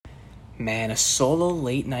Man, a solo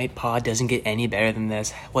late night pod doesn't get any better than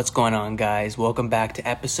this. What's going on, guys? Welcome back to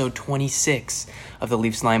episode 26 of the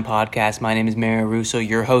Leafs Line podcast. My name is Russo,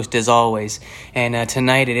 your host as always. And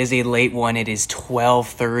tonight it is a late one. It is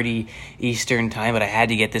 12:30 Eastern time, but I had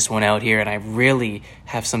to get this one out here, and I really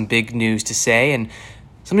have some big news to say. And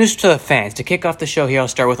some news to the fans. To kick off the show here, I'll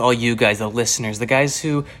start with all you guys, the listeners, the guys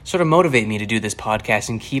who sort of motivate me to do this podcast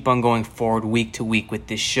and keep on going forward week to week with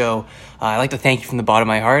this show. I'd like to thank you from the bottom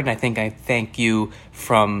of my heart, and I think I thank you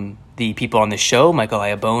from the people on the show, Michael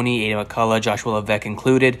Iaboni, Ada McCullough, Joshua Levesque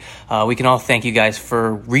included. We can all thank you guys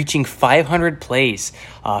for reaching 500 plays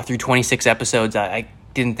through 26 episodes. I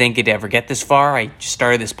didn't think it'd ever get this far. I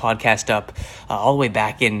started this podcast up all the way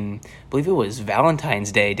back in, I believe it was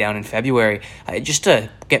Valentine's Day down in February, just to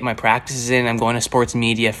get my practices in. I'm going to sports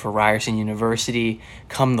media for Ryerson University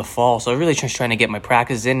come the fall, so I'm really just trying to get my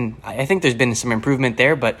practice in. I think there's been some improvement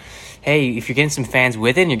there, but hey, if you're getting some fans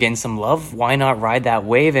with it and you're getting some love, why not ride that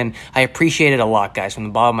wave? And I appreciate it a lot, guys, from the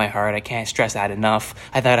bottom of my heart. I can't stress that enough.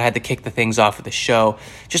 I thought I had to kick the things off with the show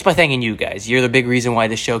just by thanking you guys. You're the big reason why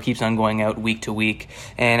the show keeps on going out week to week,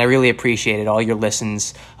 and I really appreciate it. All your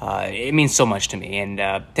listens, it means so much to me,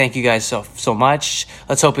 and thank you guys so much.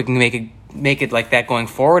 Let's hope we can make it like that going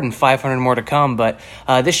forward, and 500 more to come. But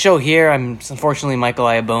this show here, unfortunately, Michael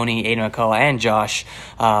Iaboni, Ada McCullough, and Josh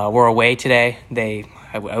were away today.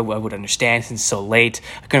 I would understand since it's so late.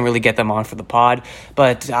 I couldn't really get them on for the pod,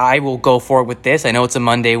 but I will go forward with this. I know it's a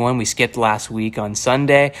Monday one. We skipped last week on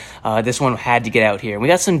Sunday. This one had to get out here. We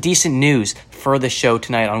got some decent news for the show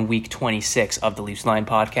tonight on week 26 of the Leafs Line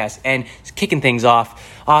podcast. And kicking things off,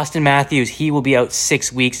 Austin Matthews, he will be out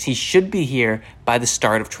 6 weeks. He should be here by the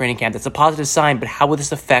start of training camp. That's a positive sign, but how will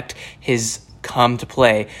this affect his come to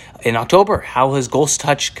play in October? How will his goal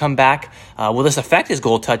touch come back? Will this affect his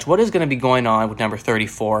goal touch? What is going to be going on with number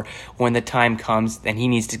 34 when the time comes and he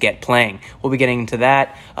needs to get playing? We'll be getting into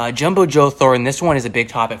that. Jumbo Joe Thornton, this one is a big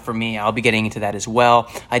topic for me. I'll be getting into that as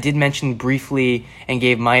well. I did mention briefly and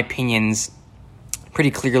gave my opinions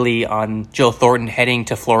pretty clearly on Joe Thornton heading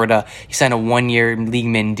to Florida. He signed a 1-year league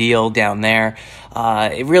min deal down there.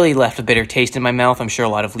 It really left a bitter taste in my mouth. I'm sure a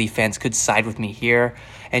lot of Leaf fans could side with me here,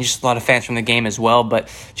 and just a lot of fans from the game as well. But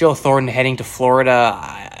Joe Thornton heading to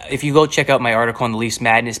Florida, if you go check out my article on the Leafs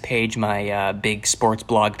Madness page, my big sports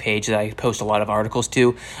blog page that I post a lot of articles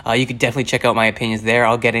to, you could definitely check out my opinions there.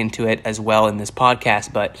 I'll get into it as well in this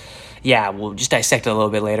podcast, but yeah, we'll just dissect it a little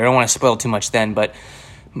bit later. I don't want to spoil too much then, but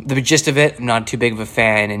the gist of it, I'm not too big of a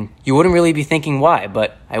fan, and you wouldn't really be thinking why,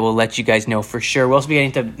 but I will let you guys know for sure. We'll also be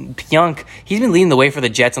getting to Pionk. He's been leading the way for the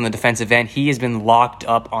Jets on the defensive end. He has been locked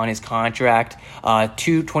up on his contract,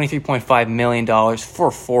 to $23.5 million for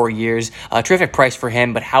 4 years. A terrific price for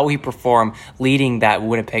him, but how will he perform leading that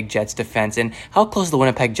Winnipeg Jets defense, and how close is the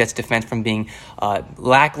Winnipeg Jets defense from being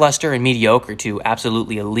lackluster and mediocre to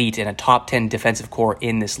absolutely elite and a top 10 defensive core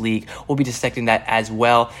in this league? We'll be dissecting that as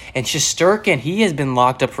well. And Shesterkin, he has been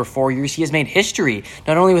locked up for 4 years. He has made history,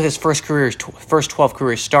 not only with his first 12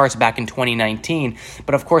 career starts back in 2019,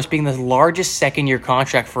 but of course being the largest second-year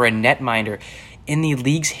contract for a netminder in the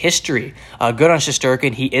league's history. Good on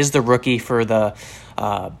Shesterkin. He is the rookie for the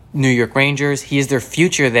New York Rangers. He is their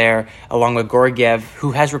future there, along with Gorgiev,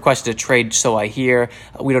 who has requested a trade, so I hear.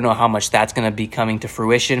 We don't know how much that's going to be coming to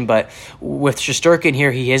fruition, but with Shesterkin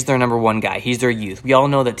here, he is their number one guy. He's their youth. We all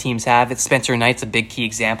know that teams have it. Spencer Knight's a big key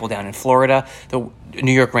example down in Florida. The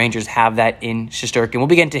New York Rangers have that in Shesterkin. We'll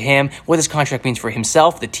be getting to him, what this contract means for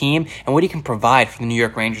himself, the team, and what he can provide for the New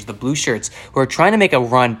York Rangers, the Blue Shirts, who are trying to make a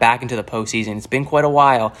run back into the postseason. It's been quite a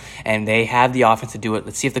while, and they have the offense to do it.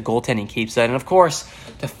 Let's see if the goaltending keeps that. And of course,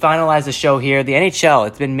 to finalize the show here, the NHL,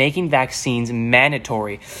 it's been making vaccines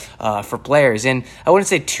mandatory for players. And I wouldn't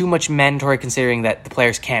say too much mandatory considering that the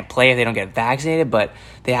players can't play if they don't get vaccinated, but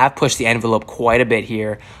they have pushed the envelope quite a bit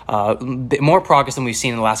here. Bit more progress than we've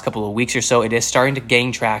seen in the last couple of weeks or so. It is starting to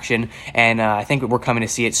gain traction, and I think we're coming to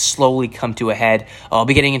see it slowly come to a head. I'll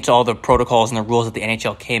be getting into all the protocols and the rules that the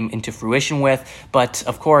NHL came into fruition with, but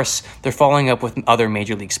of course, they're following up with other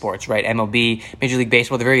major league sports, right? MLB, Major League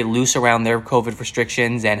Baseball, they're very loose around their COVID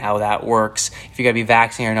restrictions and how that works. If you got to be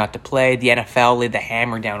vaccinated or not to play. The NFL laid the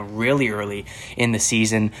hammer down really early in the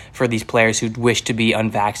season for these players who wish to be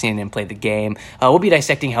unvaccinated and play the game. We'll be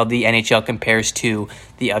dissecting how the NHL compares to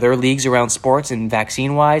the other leagues around sports and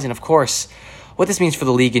vaccine-wise, and of course, what this means for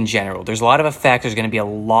the league in general. There's a lot of effects. There's going to be a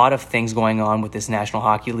lot of things going on with this National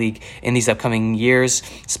Hockey League in these upcoming years,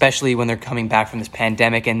 especially when they're coming back from this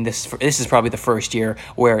pandemic. And this is probably the first year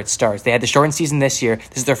where it starts. They had the shortened season this year.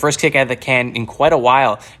 This is their first kick out of the can in quite a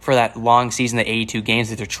while for that long season, the 82 games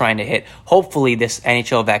that they're trying to hit. Hopefully, this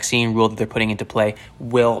NHL vaccine rule that they're putting into play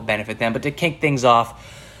will benefit them. But to kick things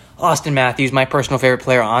off, Austin Matthews, my personal favorite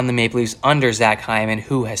player on the Maple Leafs under Zach Hyman,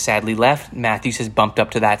 who has sadly left. Matthews has bumped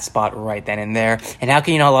up to that spot right then and there. And how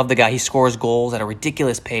can you not love the guy? He scores goals at a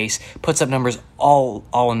ridiculous pace, puts up numbers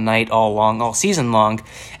all night, all season long,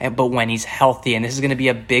 but when he's healthy. And this is going to be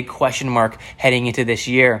a big question mark heading into this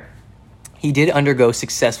year. He did undergo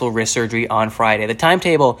successful wrist surgery on Friday. The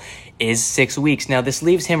timetable is 6 weeks. Now, this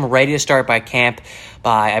leaves him ready to start by camp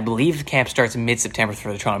I believe camp starts mid-September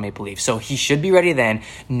for the Toronto Maple Leafs. So he should be ready then.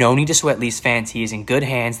 No need to sweat Leafs fans. He is in good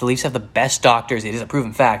hands. The Leafs have the best doctors. It is a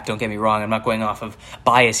proven fact. Don't get me wrong. I'm not going off of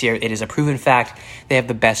bias here. It is a proven fact. They have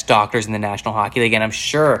the best doctors in the National Hockey League. And I'm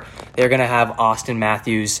sure they're going to have Austin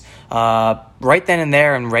Matthews right then and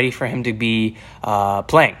there and ready for him to be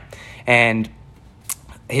playing. And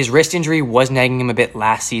his wrist injury was nagging him a bit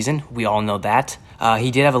last season. We all know that.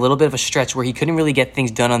 He did have a little bit of a stretch where he couldn't really get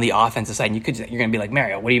things done on the offensive side. And you're going to be like,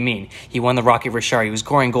 Mario, what do you mean? He won the Rocket Richard. He was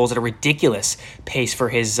scoring goals at a ridiculous pace for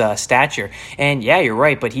his stature. And yeah, you're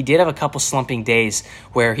right, but he did have a couple slumping days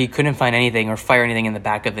where he couldn't find anything or fire anything in the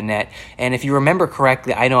back of the net. And if you remember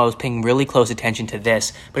correctly, I know I was paying really close attention to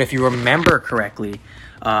this, but if you remember correctly,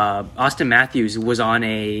 Austin Matthews was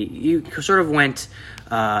he sort of went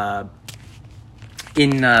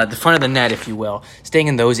in the front of the net, if you will, staying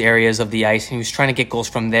in those areas of the ice. And he was trying to get goals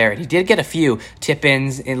from there. And he did get a few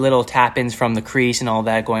tip-ins and little tap-ins from the crease and all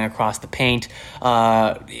that going across the paint.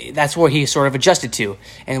 That's what he sort of adjusted to.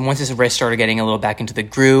 And once his wrist started getting a little back into the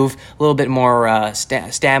groove, a little bit more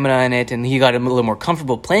stamina in it, and he got a little more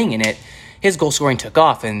comfortable playing in it, his goal scoring took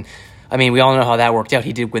off. And I mean, we all know how that worked out.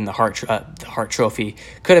 He did win the Hart Trophy.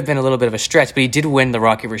 Could have been a little bit of a stretch, but he did win the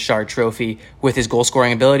Rocket Richard Trophy with his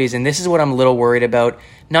goal-scoring abilities, and this is what I'm a little worried about.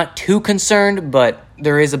 Not too concerned, but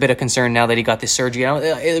there is a bit of concern now that he got this surgery.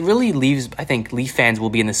 It really leaves, I think Leaf fans will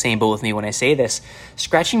be in the same boat with me when I say this,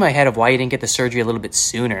 scratching my head of why he didn't get the surgery a little bit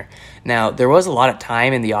sooner. Now, there was a lot of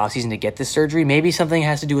time in the offseason to get this surgery. Maybe something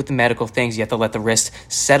has to do with the medical things. You have to let the wrist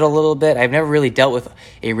settle a little bit. I've never really dealt with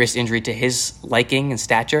a wrist injury to his liking and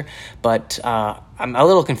stature, but I'm a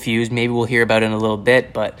little confused. Maybe we'll hear about it in a little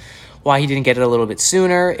bit, but why he didn't get it a little bit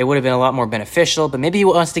sooner, it would have been a lot more beneficial, but maybe he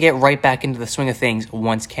wants to get right back into the swing of things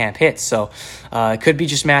once camp hits. So it could be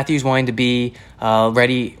just Matthews wanting to be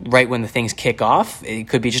ready right when the things kick off. It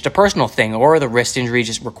could be just a personal thing, or the wrist injury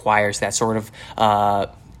just requires that sort of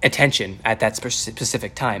attention at that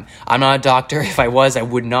specific time. I'm not a doctor. If I was, I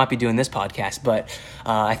would not be doing this podcast, but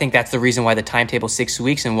I think that's the reason why the timetable is 6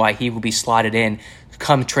 weeks and why he will be slotted in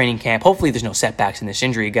come training camp. Hopefully there's no setbacks in this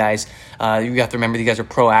injury, guys. You have to remember these guys are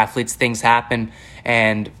pro athletes. Things happen,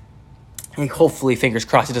 and hopefully, fingers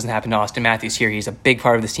crossed, it doesn't happen to Austin Matthews here. He's a big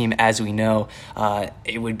part of this team, as we know.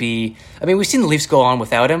 We've seen the Leafs go on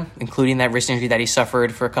without him, including that wrist injury that he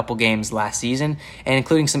suffered for a couple games last season, and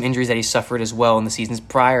including some injuries that he suffered as well in the seasons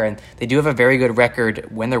prior. And they do have a very good record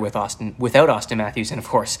when they're without Austin Matthews, and of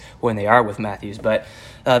course, when they are with Matthews. But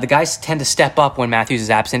the guys tend to step up when Matthews is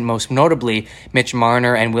absent. Most notably, Mitch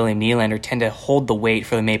Marner and William Nylander tend to hold the weight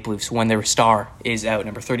for the Maple Leafs when their star is out,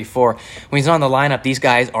 number 34. When he's on the lineup, these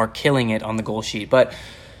guys are killing it on the goal sheet. But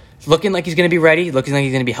looking like he's going to be ready, looking like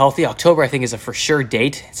he's going to be healthy. October, I think, is a for sure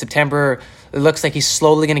date. September, it looks like he's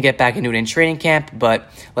slowly going to get back into it in training camp, but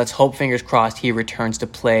let's hope, fingers crossed, he returns to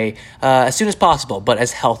play as soon as possible, but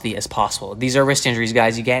as healthy as possible. These are wrist injuries,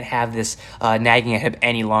 guys. You can't have this nagging at him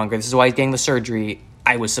any longer. This is why he's getting the surgery,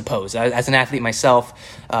 I would suppose. As an athlete myself,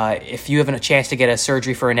 if you have a chance to get a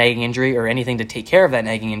surgery for a nagging injury or anything to take care of that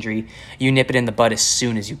nagging injury, you nip it in the bud as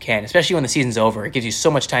soon as you can, especially when the season's over. It gives you so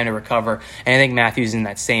much time to recover, and I think Matthews is in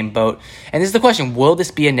that same boat. And this is the question, will this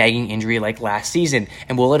be a nagging injury like last season,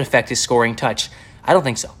 and will it affect his scoring touch? I don't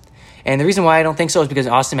think so. And the reason why I don't think so is because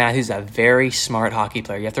Austin Matthews is a very smart hockey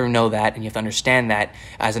player. You have to know that, and you have to understand that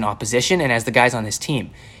as an opposition and as the guys on his team.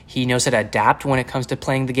 He knows how to adapt when it comes to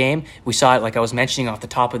playing the game. We saw it, like I was mentioning off the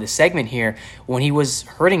top of the segment here, when he was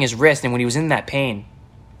hurting his wrist and when he was in that pain.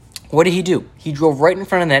 What did he do? He drove right in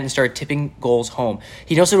front of the net and started tipping goals home.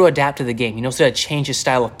 He knows how to adapt to the game. He knows how to change his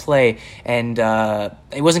style of play, and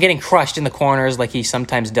he wasn't getting crushed in the corners like he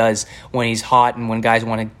sometimes does when he's hot and when guys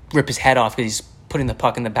want to rip his head off because he's putting the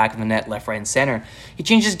puck in the back of the net, left, right, and center. He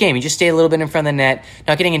changed his game. He just stayed a little bit in front of the net,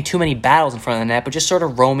 not getting in too many battles in front of the net, but just sort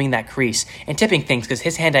of roaming that crease and tipping things because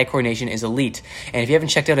his hand-eye coordination is elite. And if you haven't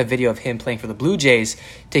checked out a video of him playing for the Blue Jays,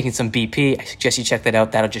 taking some BP, I suggest you check that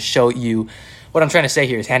out. That'll just show you what I'm trying to say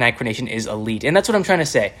here is hand-eye coordination is elite. And that's what I'm trying to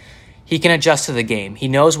say. he can adjust to the game. He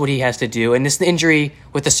knows what he has to do. And this injury,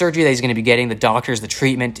 with the surgery that he's going to be getting, the doctors, the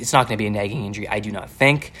treatment, it's not going to be a nagging injury, I do not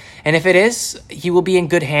think. And if it is, he will be in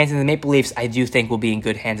good hands. And the Maple Leafs, I do think, will be in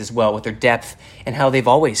good hands as well with their depth and how they've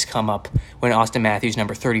always come up when Auston Matthews,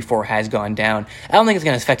 number 34, has gone down. I don't think it's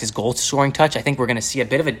going to affect his goal-scoring touch. I think we're going to see a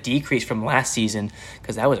bit of a decrease from last season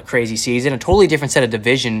because that was a crazy season, a totally different set of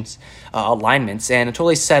divisions, alignments, and a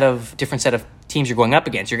totally different set of teams you're going up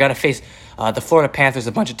against. You're going to face the Florida Panthers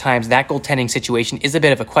a bunch of times. That goaltending situation is a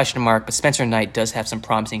bit of a question mark, but Spencer Knight does have some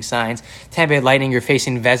promising signs. Tampa Bay Lightning, you're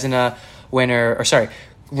facing runner-up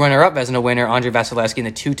Vezina winner Andre Vasilevsky and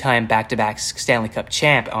the two-time back-to-back Stanley Cup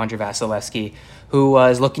champ Andre Vasilevsky, who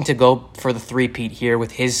is looking to go for the three-peat here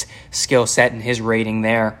with his skill set and his rating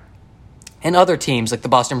there. And other teams like the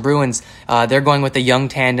Boston Bruins, they're going with the young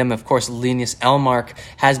tandem. Of course, Linus Ullmark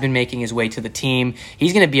has been making his way to the team.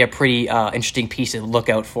 He's going to be a pretty interesting piece to look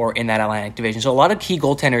out for in that Atlantic division. So a lot of key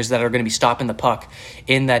goaltenders that are going to be stopping the puck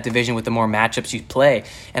in that division with the more matchups you play.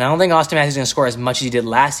 And I don't think Auston Matthews is going to score as much as he did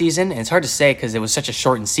last season. And it's hard to say because it was such a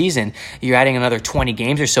shortened season. You're adding another 20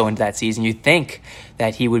 games or so into that season. You'd think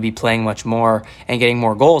that he would be playing much more and getting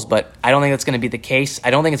more goals. But I don't think that's going to be the case. I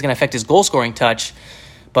don't think it's going to affect his goal-scoring touch.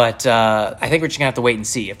 But I think we're just going to have to wait and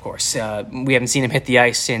see, of course. We haven't seen him hit the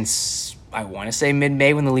ice since, I want to say,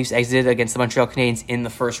 mid-May when the Leafs exited against the Montreal Canadiens in the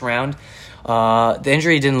first round. The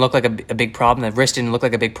injury didn't look like a big problem. The wrist didn't look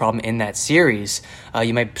like a big problem in that series.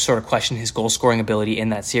 You might sort of question his goal-scoring ability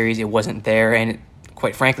in that series. It wasn't there, and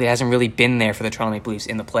quite frankly, it hasn't really been there for the Toronto Maple Leafs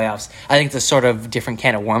in the playoffs. I think it's a sort of different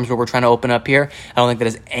can of worms what we're trying to open up here. I don't think that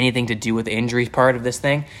has anything to do with the injuries part of this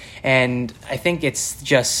thing. And I think it's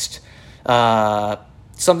just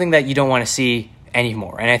something that you don't want to see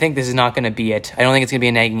anymore. And I think this is not going to be it. I don't think it's going to be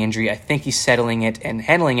a nagging injury. I think he's settling it and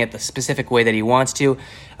handling it the specific way that he wants to,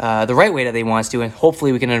 the right way that he wants to, and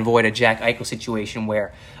hopefully we can avoid a Jack Eichel situation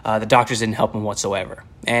where the doctors didn't help him whatsoever.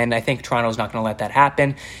 And I think Toronto's not going to let that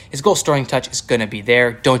happen. His goal-scoring touch is going to be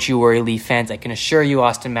there. Don't you worry, Leaf fans. I can assure you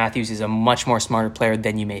Auston Matthews is a much more smarter player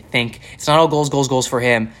than you may think. It's not all goals for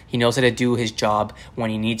him. He knows how to do his job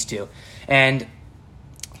when he needs to. And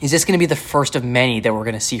is this going to be the first of many that we're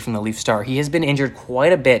going to see from the Leaf star? He has been injured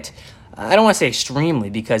quite a bit. I don't want to say extremely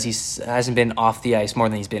because he hasn't been off the ice more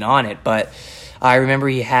than he's been on it, but I remember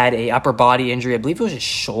he had a upper body injury. I believe it was his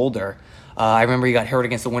shoulder. I remember he got hurt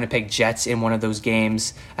against the Winnipeg Jets in one of those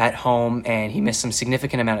games at home, and he missed some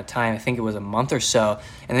significant amount of time. I think it was a month or so.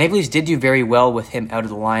 And the Maple Leafs did do very well with him out of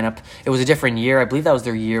the lineup. It was a different year. I believe that was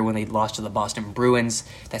their year when they lost to the Boston Bruins,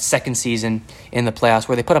 that second season in the playoffs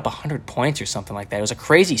where they put up 100 points or something like that. It was a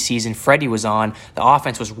crazy season. Freddie was on. The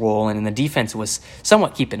offense was rolling, and the defense was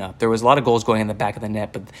somewhat keeping up. There was a lot of goals going in the back of the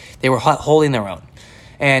net, but they were holding their own.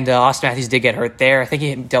 And Auston Matthews did get hurt there. I think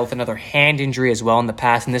he dealt with another hand injury as well in the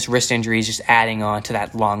past, and this wrist injury is just adding on to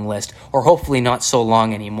that long list, or hopefully not so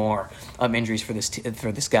long anymore, injuries for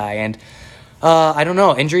this guy. And I don't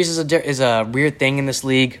know. Injuries is a weird thing in this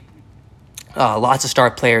league. Lots of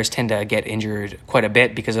star players tend to get injured quite a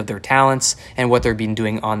bit because of their talents and what they've been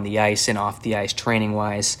doing on the ice and off the ice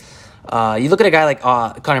training-wise. You look at a guy like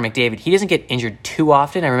Connor McDavid. He doesn't get injured too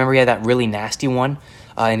often. I remember he had that really nasty one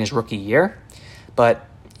in his rookie year. But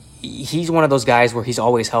he's one of those guys where he's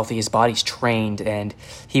always healthy, his body's trained, and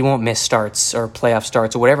he won't miss starts or playoff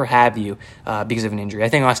starts or whatever have you because of an injury. I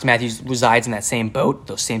think Auston Matthews resides in that same boat,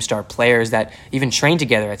 those same star players that even train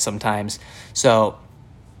together at some times. So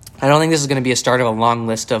I don't think this is going to be a start of a long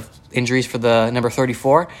list of injuries for the number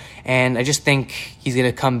 34, and I just think he's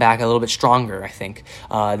going to come back a little bit stronger, I think.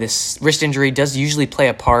 This wrist injury does usually play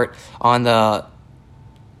a part on the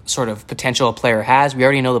sort of potential a player has. We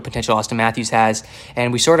already know the potential Auston Matthews has,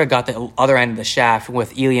 and we sort of got the other end of the shaft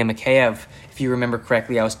with Ilya Mikheyev. If you remember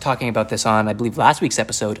correctly, I was talking about this on, I believe, last week's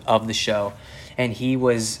episode of the show, and he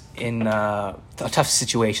was in a tough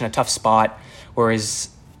situation, a tough spot, where his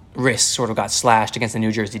wrist sort of got slashed against the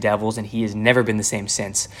New Jersey Devils, and he has never been the same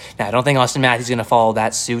since. Now, I don't think Auston Matthews is going to follow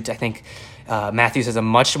that suit. I think Matthews has a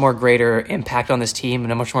much more greater impact on this team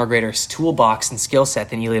and a much more greater toolbox and skill set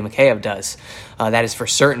than Ilya Mikheyev does. That is for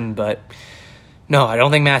certain, but no, I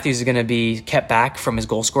don't think Matthews is going to be kept back from his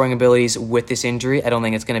goal-scoring abilities with this injury. I don't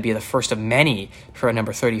think it's going to be the first of many for a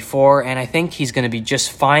number 34, and I think he's going to be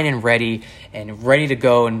just fine and ready to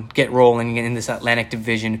go and get rolling in this Atlantic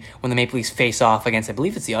division when the Maple Leafs face off against, I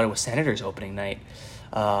believe it's the Ottawa Senators opening night.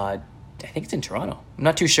 I think it's in Toronto. I'm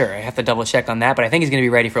not too sure. I have to double check on that, but I think he's going to be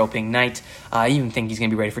ready for opening night. I even think he's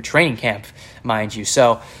going to be ready for training camp, mind you.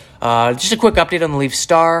 So Just a quick update on the Leafs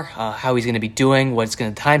star, how he's going to be doing, what's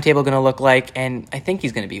the timetable going to look like, and I think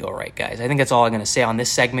he's going to be all right, guys. I think that's all I'm going to say on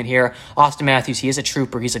this segment here. Austin Matthews, he is a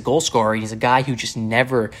trooper. He's a goal scorer. He's a guy who just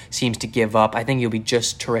never seems to give up. I think he'll be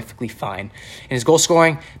just terrifically fine. In his goal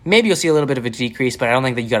scoring, maybe you'll see a little bit of a decrease, but I don't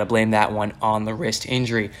think that you got to blame that one on the wrist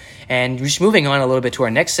injury. And just moving on a little bit to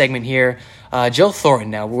our next segment here, Joe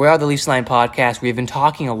Thornton. Now, we are the Leafs Line podcast. We've been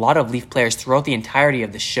talking a lot of Leaf players throughout the entirety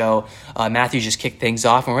of the show. Matthews just kicked things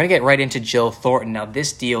off, and we're going to get right into Joe Thornton. Now,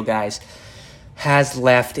 this deal, guys, has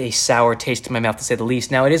left a sour taste in my mouth, to say the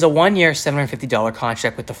least. Now, it is a 1-year, $750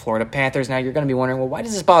 contract with the Florida Panthers. Now, you're going to be wondering, well, why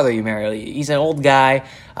does this bother you, Mary? He's an old guy.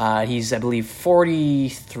 He's, I believe,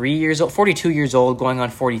 42 years old, going on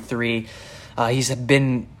 43. He's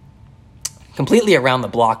been completely around the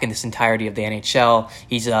block in this entirety of the NHL.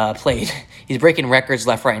 He's breaking records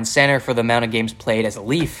left, right, and center for the amount of games played as a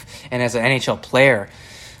Leaf and as an NHL player.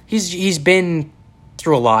 He's been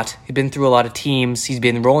through a lot. He's been through a lot of teams. He's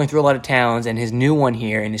been rolling through a lot of towns, and his new one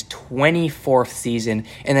here in his 24th season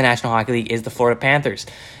in the National Hockey League is the Florida Panthers.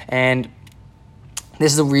 And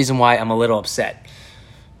this is the reason why I'm a little upset.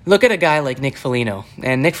 Look at a guy like Nick Foligno.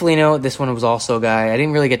 And Nick Foligno, this one was also a guy, I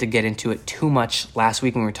didn't really get into it too much last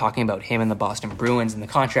week when we were talking about him and the Boston Bruins and the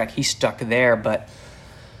contract. He stuck there, but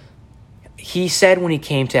he said when he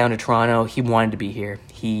came down to Toronto, he wanted to be here.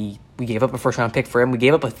 We gave up a first-round pick for him. We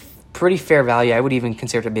gave up a pretty fair value. I would even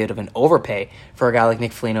consider it a bit of an overpay for a guy like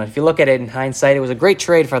Nick Foligno. If you look at it in hindsight, it was a great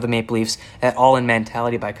trade for the Maple Leafs, that all-in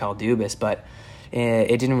mentality by Kyle Dubas, but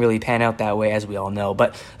it didn't really pan out that way, as we all know.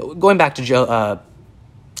 But going back to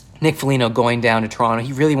Nick Foligno going down to Toronto,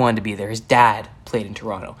 he really wanted to be there. His dad played in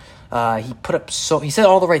Toronto. He said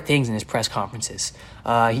all the right things in his press conferences.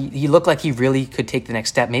 He looked like he really could take the next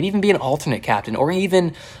step, maybe even be an alternate captain, or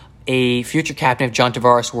even a future captain if John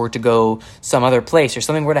Tavares were to go some other place or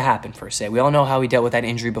something were to happen, per se. We all know how he dealt with that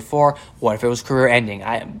injury before. What if it was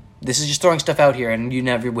career-ending? This is just throwing stuff out here, and you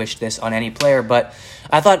never wish this on any player, but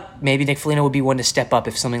I thought maybe Nick Foligno would be one to step up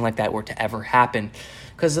if something like that were to ever happen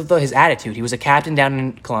because of his attitude. He was a captain down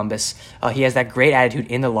in Columbus. He has that great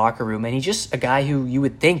attitude in the locker room, and he's just a guy who you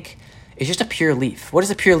would think is just a pure Leaf. What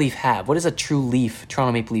does a pure Leaf have? What does a true Leaf,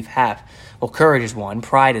 Toronto Maple Leaf, have? Well, courage is one.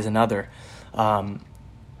 Pride is another.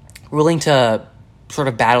 Willing to sort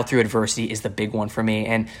of battle through adversity is the big one for me.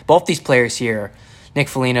 And both these players here, Nick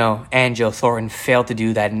Foligno and Joe Thornton, failed to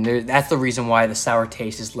do that. And that's the reason why the sour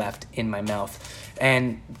taste is left in my mouth.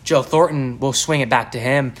 And Joe Thornton, we'll swing it back to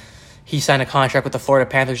him. He signed a contract with the Florida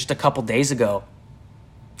Panthers just a couple days ago.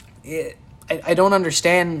 I don't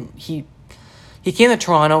understand. He came to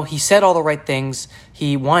Toronto. He said all the right things.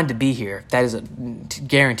 He wanted to be here. That is a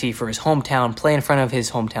guarantee for his hometown, play in front of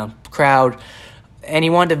his hometown crowd. And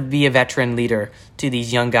he wanted to be a veteran leader to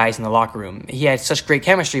these young guys in the locker room. He had such great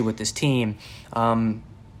chemistry with this team.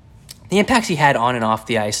 The impacts he had on and off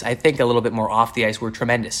the ice, I think a little bit more off the ice, were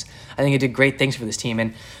tremendous. I think he did great things for this team.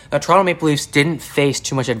 And the Toronto Maple Leafs didn't face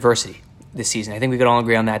too much adversity this season. I think we could all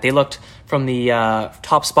agree on that. They looked from the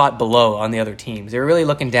top spot below on the other teams. They were really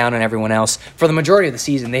looking down on everyone else. For the majority of the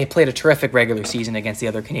season, they played a terrific regular season against the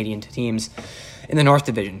other Canadian teams in the North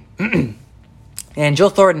Division. And Joe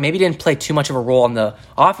Thornton maybe didn't play too much of a role on the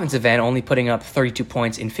offensive end, only putting up 32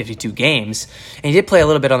 points in 52 games. And he did play a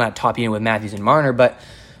little bit on that top unit with Matthews and Marner, but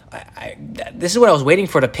this is what I was waiting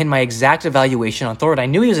for to pin my exact evaluation on Thornton. I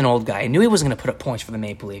knew he was an old guy. I knew he was going to put up points for the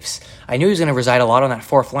Maple Leafs. I knew he was going to reside a lot on that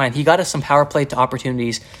fourth line. He got us some power play to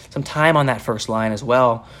opportunities, some time on that first line as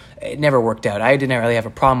well. It never worked out. I didn't really have a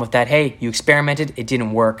problem with that. Hey, you experimented. It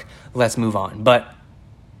didn't work. Let's move on. But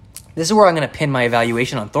this is where I'm going to pin my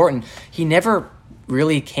evaluation on Thornton. He never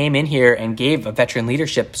really came in here and gave a veteran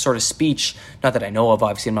leadership sort of speech. Not that I know of,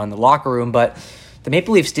 obviously I'm not in the locker room, but the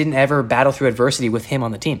Maple Leafs didn't ever battle through adversity with him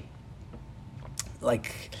on the team.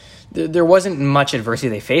 There wasn't much adversity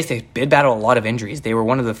they faced. They did battle a lot of injuries. They were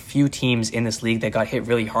one of the few teams in this league that got hit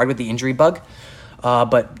really hard with the injury bug.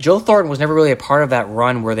 But Joe Thornton was never really a part of that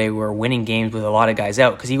run where they were winning games with a lot of guys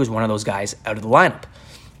out because he was one of those guys out of the lineup.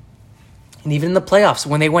 And even in the playoffs,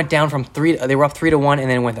 when they went down from they were up 3-1 and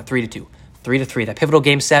then went to 3-2. 3-3, that pivotal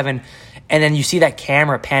Game 7, and then you see that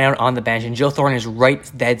camera pan out on the bench, and Joe Thornton is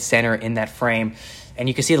right dead center in that frame, and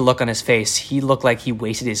you can see the look on his face. He looked like he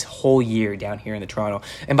wasted his whole year down here in the Toronto.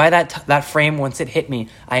 And by that frame, once it hit me,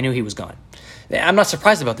 I knew he was gone. I'm not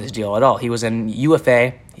surprised about this deal at all. He was in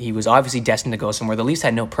UFA. He was obviously destined to go somewhere. The Leafs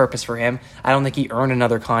had no purpose for him. I don't think he earned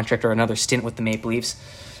another contract or another stint with the Maple Leafs.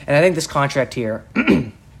 And I think this contract here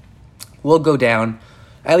will go down,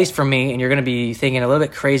 at least for me, and you're going to be thinking a little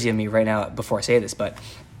bit crazy of me right now before I say this, but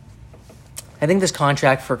I think this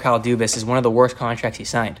contract for Kyle Dubas is one of the worst contracts he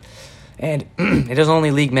signed. And it is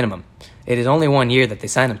only league minimum. It is only 1 year that they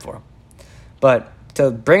signed him for. But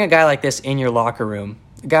to bring a guy like this in your locker room,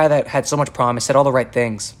 a guy that had so much promise, said all the right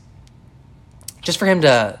things, just for him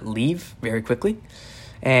to leave very quickly,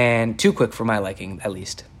 and too quick for my liking, at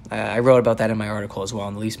least. I wrote about that in my article as well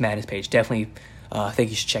on the Leafs Madness page. Definitely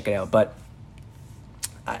think you should check it out. But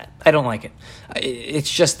I don't like it. It's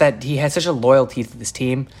just that he had such a loyalty to this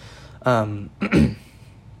team.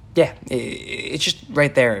 It's just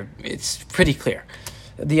right there. It's pretty clear.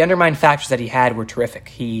 The undermined factors that he had were terrific.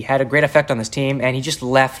 He had a great effect on this team, and he just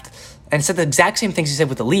left and said the exact same things he said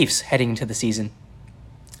with the Leafs heading into the season.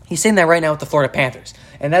 He's saying that right now with the Florida Panthers.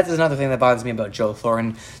 And that's another thing that bothers me about Joe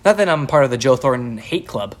Thornton. Not that I'm part of the Joe Thornton hate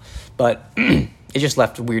club, but it just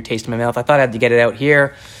left a weird taste in my mouth. I thought I had to get it out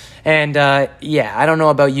here. And, I don't know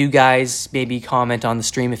about you guys. Maybe comment on the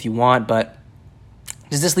stream if you want, but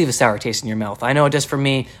does this leave a sour taste in your mouth? I know it does for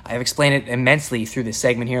me. I've explained it immensely through this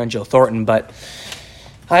segment here on Joe Thornton, but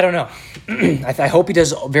I don't know. I hope he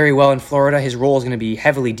does very well in Florida. His role is going to be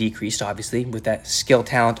heavily decreased, obviously, with that skill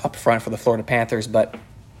talent up front for the Florida Panthers, but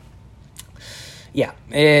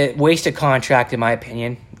wasted contract in my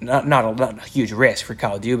opinion. Not a huge risk for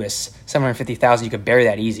Kyle Dubas. $750,000, you could bury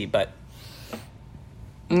that easy, but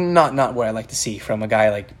not what I like to see from a guy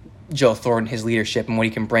like Joe Thornton, his leadership and what he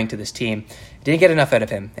can bring to this team. Didn't get enough out of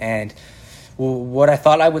him, and what I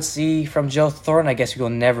thought I would see from Joe Thornton, I guess we'll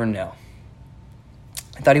never know.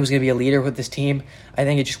 I thought he was going to be a leader with this team. I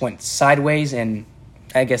think it just went sideways, and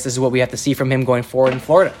I guess this is what we have to see from him going forward in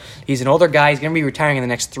Florida. He's an older guy. He's going to be retiring in the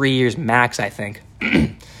next 3 years max, I think.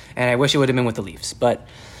 And I wish it would have been with the Leafs. But,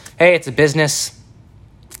 hey, it's a business.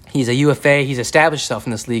 He's a UFA. He's established himself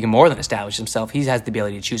in this league and more than established himself. He has the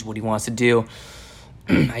ability to choose what he wants to do.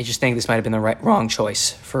 I just think this might have been the wrong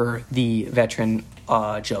choice for the veteran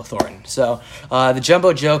Joe Thornton. So the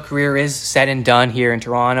Jumbo Joe career is said and done here in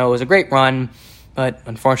Toronto. It was a great run, but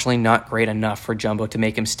unfortunately not great enough for Jumbo to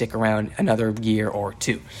make him stick around another year or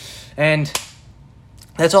two. And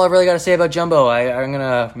that's all I really got to say about Jumbo. I'm going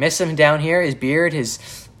to miss him down here, his beard,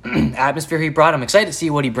 his atmosphere he brought. I'm excited to see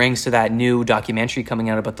what he brings to that new documentary coming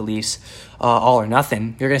out about the Leafs, All or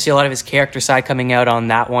Nothing. You're going to see a lot of his character side coming out on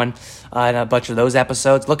that one, and a bunch of those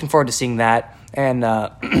episodes. Looking forward to seeing that, and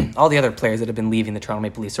all the other players that have been leaving the Toronto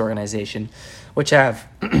Maple Leafs organization, which have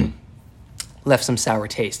left some sour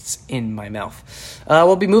tastes in my mouth.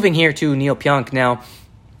 We'll be moving here to Neil Pionk. Now,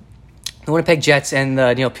 the Winnipeg Jets and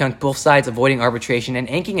Neil Pionk, both sides avoiding arbitration and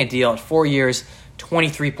inking a deal at 4 years,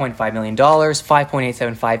 $23.5 million,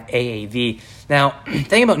 5.875 AAV. Now,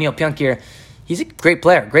 thinking about Neil Pionk here, he's a great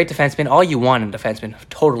player, great defenseman, all you want in a defenseman,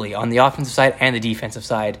 totally, on the offensive side and the defensive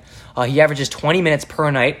side. He averages 20 minutes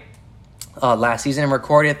per night last season and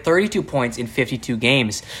recorded 32 points in 52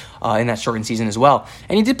 games in that shortened season as well.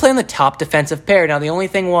 And he did play on the top defensive pair. Now, the only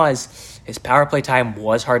thing was his power play time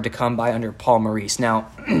was hard to come by under Paul Maurice.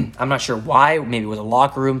 Now, I'm not sure why. Maybe it was a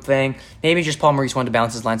locker room thing. Maybe just Paul Maurice wanted to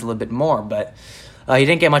balance his lines a little bit more, but he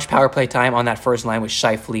didn't get much power play time on that first line with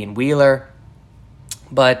Scheifele and Wheeler.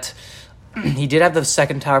 But he did have the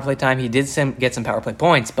second power play time. He did get some power play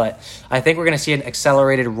points, but I think we're going to see an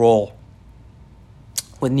accelerated role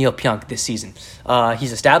with Neil Pionk this season.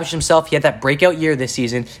 He's established himself. He had that breakout year this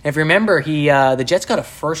season. And if you remember, the Jets got a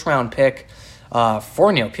first-round pick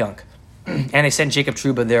for Neil Pionk. And they sent Jacob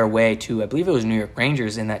Trouba their way to, I believe it was New York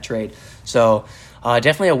Rangers in that trade. So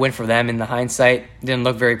definitely a win for them in the hindsight. Didn't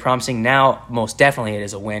look very promising. Now, most definitely it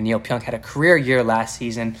is a win. Neil Pionk had a career year last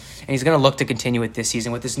season, and he's going to look to continue it this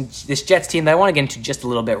season with this Jets team that I want to get into just a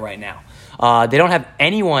little bit right now. They don't have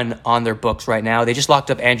anyone on their books right now. They just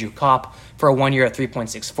locked up Andrew Kopp for a 1 year at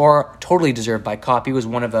 3.64. Totally deserved by Kopp. He was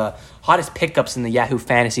one of the hottest pickups in the Yahoo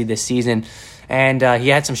Fantasy this season, and he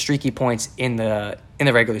had some streaky points in the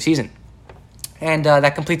regular season. And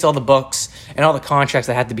that completes all the books and all the contracts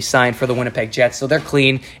that had to be signed for the Winnipeg Jets. So they're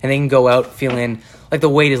clean, and they can go out feeling like the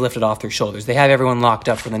weight is lifted off their shoulders. They have everyone locked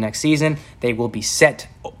up for the next season. They will be set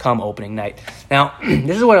come opening night. Now,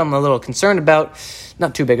 this is what I'm a little concerned about.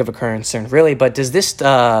 Not too big of a concern, really, but does this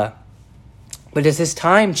time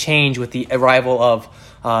change with the arrival of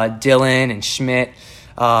Dylan and Schmidt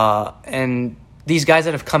and these guys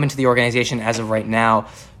that have come into the organization as of right now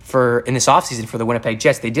in this offseason for the Winnipeg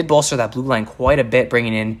Jets? They did bolster that blue line quite a bit,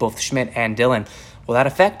 bringing in both Schmidt and Dylan. Will that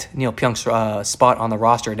affect Neil Pionk's spot on the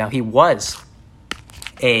roster? Now, he was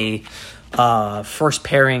a first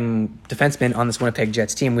pairing defenseman on this Winnipeg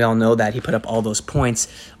Jets team. We all know that. He put up all those points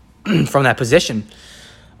from that position.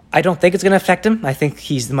 I don't think it's going to affect him. I think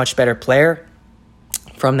he's the much better player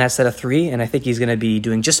from that set of three, and I think he's going to be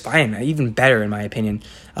doing just fine, even better in my opinion,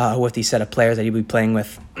 with these set of players that he'll be playing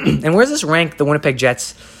with. And where does this rank the Winnipeg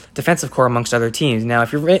Jets defensive core amongst other teams. Now,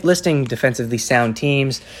 if you're listing defensively sound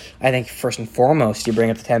teams, I think first and foremost, you bring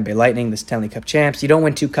up the Tampa Bay Lightning, the Stanley Cup champs. You don't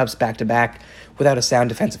win 2 cups back-to-back without a sound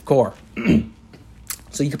defensive core.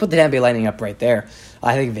 So you could put the Tampa Bay Lightning up right there.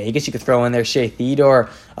 I think Vegas, you could throw in there Shea Theodore,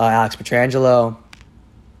 Alex Pietrangelo,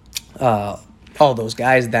 all those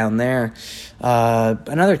guys down there.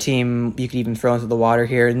 Another team you could even throw into the water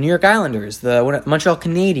here, the New York Islanders, the Montreal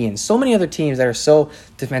Canadiens, so many other teams that are so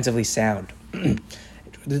defensively sound.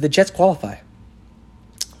 The Jets qualify.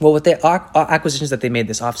 Well, with the acquisitions that they made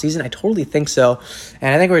this offseason, I totally think so.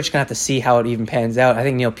 And I think we're just going to have to see how it even pans out. I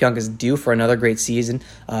think Neil Pionk is due for another great season.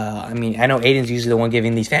 I know Aiden's usually the one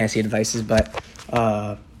giving these fantasy advices, but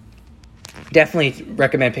definitely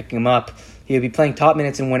recommend picking him up. He'll be playing top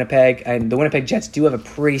minutes in Winnipeg, and the Winnipeg Jets do have a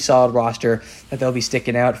pretty solid roster that they'll be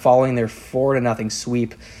sticking out following their 4-0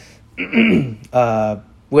 sweep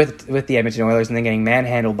with the Edmonton Oilers and then getting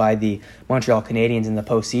manhandled by the Montreal Canadiens in the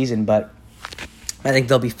postseason. But I think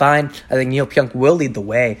they'll be fine. I think Neil Pionk will lead the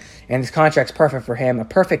way, and this contract's perfect for him, a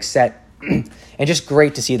perfect set, and just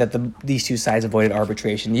great to see that these two sides avoided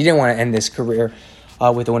arbitration. You didn't want to end this career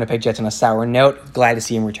with the Winnipeg Jets on a sour note. Glad to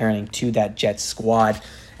see him returning to that Jets squad.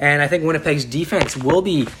 And I think Winnipeg's defense will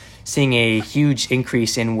be seeing a huge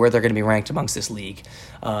increase in where they're going to be ranked amongst this league.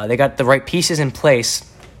 They got the right pieces in place.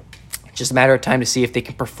 Just a matter of time to see if they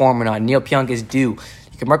can perform or not. Neil Pionk is due.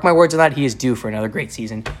 You can mark my words on that. He is due for another great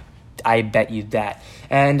season. I bet you that.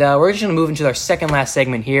 And we're just going to move into our second last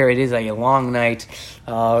segment here. It is a long night.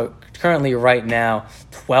 Currently right now,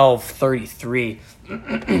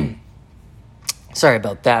 12:33. Sorry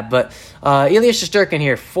about that. But Ilya Shesterkin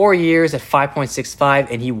here, 4 years at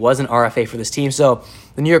 5.65, and he was an RFA for this team. So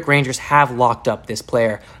the New York Rangers have locked up this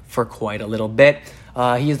player for quite a little bit.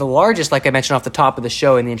 He is the largest, like I mentioned off the top of the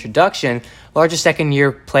show in the introduction, largest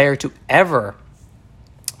second-year player to ever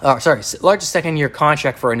largest second-year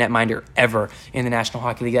contract for a netminder ever in the National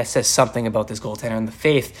Hockey League. That says something about this goaltender and the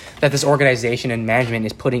faith that this organization and management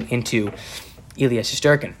is putting into Ilya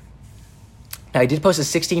Shesterkin. Now, he did post a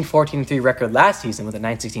 16-14-3 record last season with a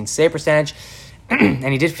 .916 save percentage, and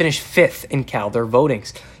he did finish 5th in Calder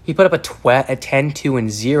votings. He put up a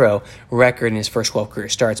 10-2-0 record in his first 12 career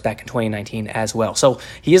starts back in 2019 as well. So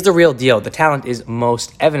he is the real deal. The talent is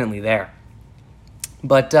most evidently there.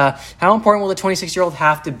 But how important will the 26-year-old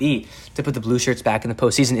have to be to put the Blue Shirts back in the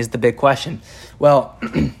postseason is the big question. Well,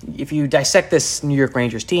 if you dissect this New York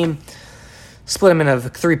Rangers team, split them into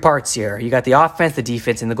 3 parts here. You got the offense, the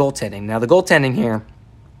defense, and the goaltending. Now, the goaltending here,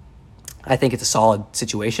 I think it's a solid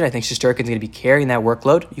situation. I think Shesterkin's going to be carrying that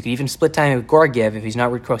workload. You could even split time with Georgiev if he's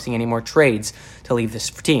not requesting any more trades to leave this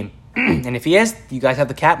team. And if he is, you guys have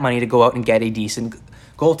the cap money to go out and get a decent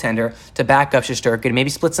goaltender to back up Shesterkin and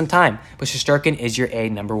maybe split some time. But Shesterkin is your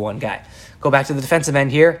number 1 guy. Go back to the defensive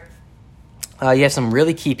end here. You have some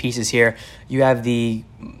really key pieces here. You have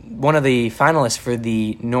one of the finalists for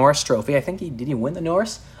the Norris Trophy. I think did he win the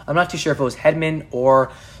Norris? I'm not too sure if it was Hedman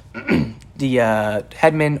or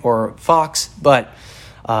Hedman or Fox, but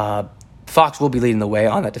Fox will be leading the way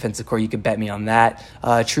on that defensive core. You can bet me on that.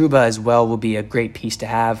 Trouba as well will be a great piece to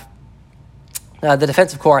have. The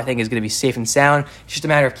defensive core, I think, is going to be safe and sound. It's just a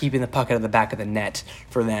matter of keeping the puck out of the back of the net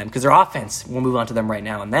for them, because their offense, we'll move on to them right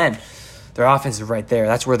now and then, their offense is right there.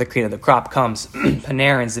 That's where the cream of the crop comes.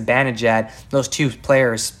 Panarin, Zibanejad, those 2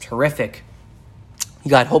 players, terrific. You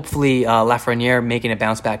got, hopefully, Lafreniere making a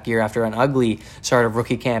bounce-back year after an ugly start of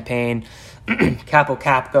rookie campaign. Capo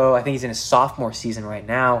Capco, I think he's in his sophomore season right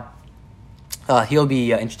now. He'll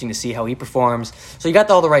be interesting to see how he performs. So you got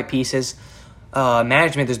all the right pieces.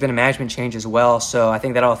 Management, there's been a management change as well, so I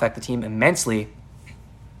think that'll affect the team immensely.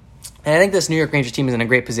 And I think this New York Rangers team is in a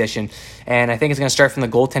great position, and I think it's going to start from the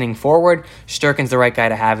goaltending forward. Shesterkin's the right guy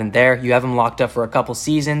to have in there. You have him locked up for a couple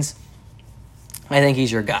seasons. I think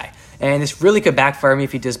he's your guy. And this really could backfire me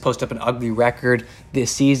if he does post up an ugly record this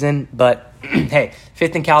season, but hey,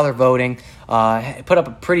 5th in Calder voting, put up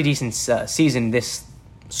a pretty decent season, this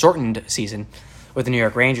shortened season with the New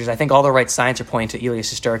York Rangers. I think all the right signs are pointing to Ilya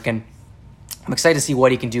Shesterkin. I'm excited to see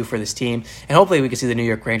what he can do for this team, and hopefully we can see the New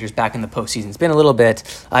York Rangers back in the postseason. It's been a little bit.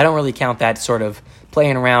 I don't really count that sort of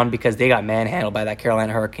playing around because they got manhandled by that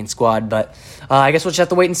Carolina Hurricane squad, but I guess we'll just have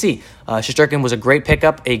to wait and see. Shesterkin was a great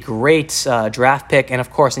pickup, a great draft pick, and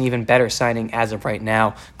of course an even better signing as of right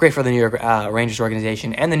now. Great for the New York Rangers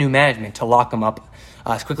organization and the new management to lock him up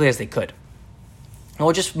as quickly as they could. And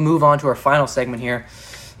we'll just move on to our final segment here.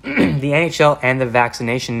 The NHL and the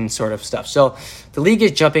vaccination sort of stuff. So the league is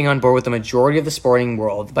jumping on board with the majority of the sporting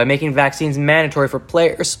world by making vaccines mandatory for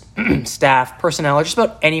players, staff, personnel, or just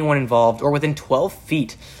about anyone involved or within 12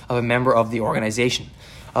 feet of a member of the organization.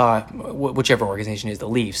 whichever organization is the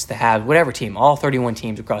Leafs, to have whatever team, all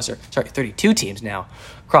 32 teams now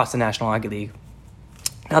across the National Hockey League.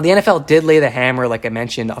 Now, the NFL did lay the hammer, like I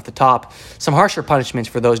mentioned off the top, some harsher punishments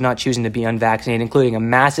for those not choosing to be unvaccinated, including a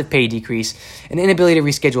massive pay decrease, an inability to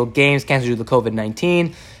reschedule games canceled due to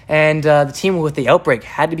COVID-19, and the team with the outbreak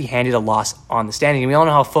had to be handed a loss on the standing. And we all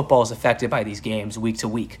know how football is affected by these games week to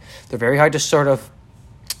week. They're very hard to sort of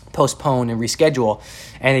postpone and reschedule,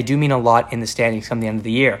 and they do mean a lot in the standings come the end of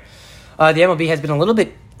the year. The MLB has been a little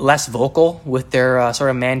bit less vocal with their sort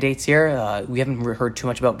of mandates here. We haven't heard too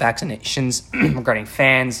much about vaccinations regarding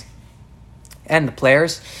fans and the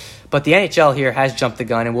players, but the NHL here has jumped the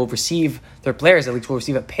gun and will receive, their players at least will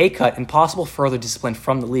receive a pay cut and possible further discipline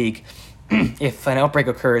from the league if an outbreak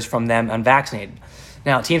occurs from them unvaccinated.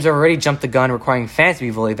 Now, teams have already jumped the gun requiring fans to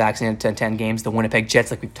be fully vaccinated to attend games. The Winnipeg Jets,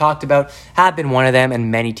 like we've talked about, have been one of them, and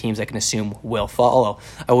many teams I can assume will follow.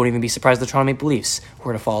 I wouldn't even be surprised if the Toronto Maple Leafs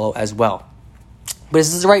were to follow as well. But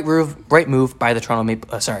this is the right move by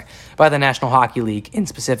the by the National Hockey League in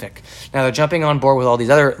specific. Now they're jumping on board with all these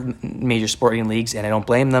other major sporting leagues, and I don't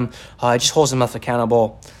blame them. It just holds them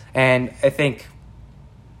accountable, and I think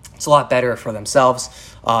it's a lot better for themselves.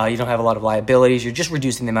 You don't have a lot of liabilities. You're just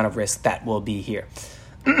reducing the amount of risk that will be here.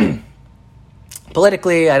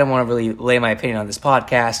 Politically, I don't want to really lay my opinion on this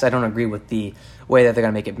podcast. I don't agree with the way that they're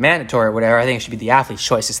going to make it mandatory or whatever. I think it should be the athlete's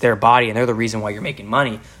choice. It's their body, and they're the reason why you're making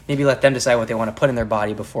money. Maybe let them decide what they want to put in their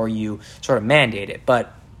body before you sort of mandate it.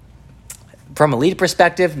 But from a league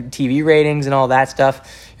perspective, TV ratings and all that stuff,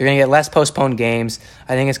 you're going to get less postponed games.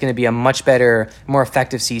 I think it's going to be a much better, more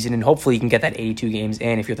effective season, and hopefully you can get that 82 games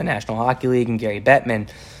in if you're the National Hockey League and Gary Bettman.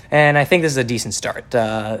 And I think this is a decent start.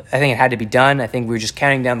 I think it had to be done. I think we were just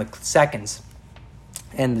counting down the seconds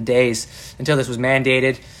and the days until this was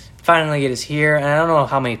mandated. Finally, it is here, and I don't know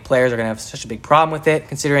how many players are going to have such a big problem with it,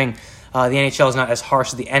 considering the NHL is not as harsh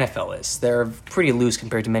as the NFL is. They're pretty loose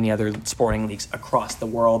compared to many other sporting leagues across the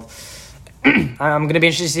world. I'm going to be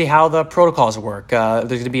interested to see how the protocols work.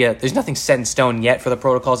 There's nothing set in stone yet for the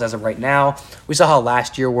protocols as of right now. We saw how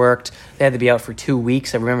last year worked. They had to be out for 2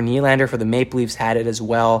 weeks. I remember Nylander for the Maple Leafs had it as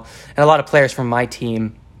well, and a lot of players from my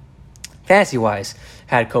team, fantasy-wise,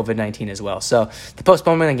 had COVID-19 as well. So the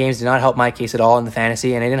postponement of games did not help my case at all in the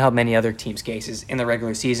fantasy, and it didn't help many other teams' cases in the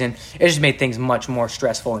regular season. It just made things much more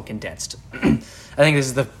stressful and condensed. I think this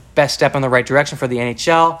is the best step in the right direction for the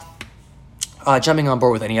NHL, jumping on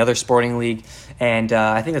board with any other sporting league, and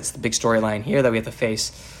I think that's the big storyline here that we have to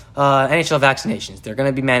face. NHL vaccinations. They're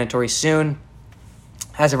going to be mandatory soon.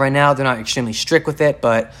 As of right now, they're not extremely strict with it,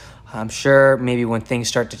 but I'm sure maybe when things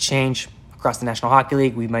start to change across the National Hockey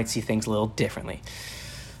League, we might see things a little differently.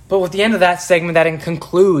 But with the end of that segment, that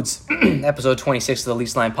concludes episode 26 of the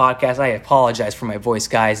Leafs Line podcast. I apologize for my voice,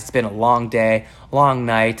 guys. It's been a long day, long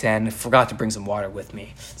night, and I forgot to bring some water with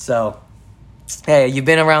me. So, hey, you've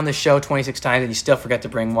been around this show 26 times and you still forget to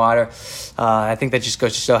bring water. I think that just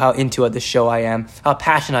goes to show how into this show I am, how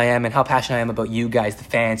passionate I am, and how passionate I am about you guys, the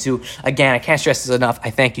fans, who, again, I can't stress this enough. I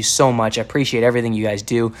thank you so much. I appreciate everything you guys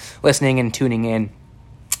do, listening and tuning in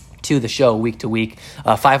to the show week to week.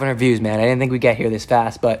 500 views, man. I didn't think we'd get here this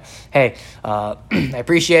fast, but hey, I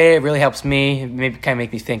appreciate it. It really helps me. Maybe kind of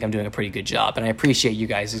make me think I'm doing a pretty good job, and I appreciate you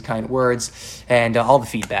guys' kind words and all the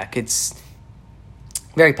feedback. It's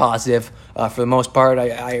very positive for the most part.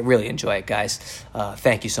 I really enjoy it, guys.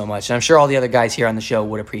 Thank you so much. And I'm sure all the other guys here on the show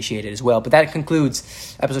would appreciate it as well. But that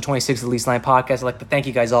concludes episode 26 of the Leafs Line podcast. I'd like to thank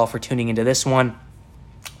you guys all for tuning into this one.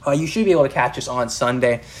 You should be able to catch us on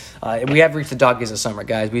Sunday. We have reached the dog days of summer,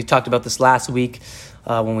 guys. We talked about this last week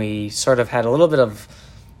when we sort of had a little bit of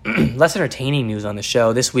less entertaining news on the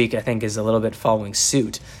show. This week, I think, is a little bit following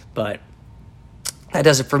suit. But that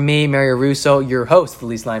does it for me, Mario Russo, your host of the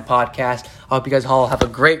Leafs Line podcast. I hope you guys all have a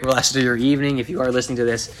great rest of your evening if you are listening to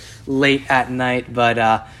this late at night. But,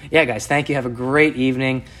 yeah, guys, thank you. Have a great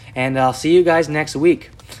evening, and I'll see you guys next week.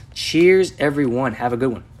 Cheers, everyone. Have a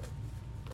good one.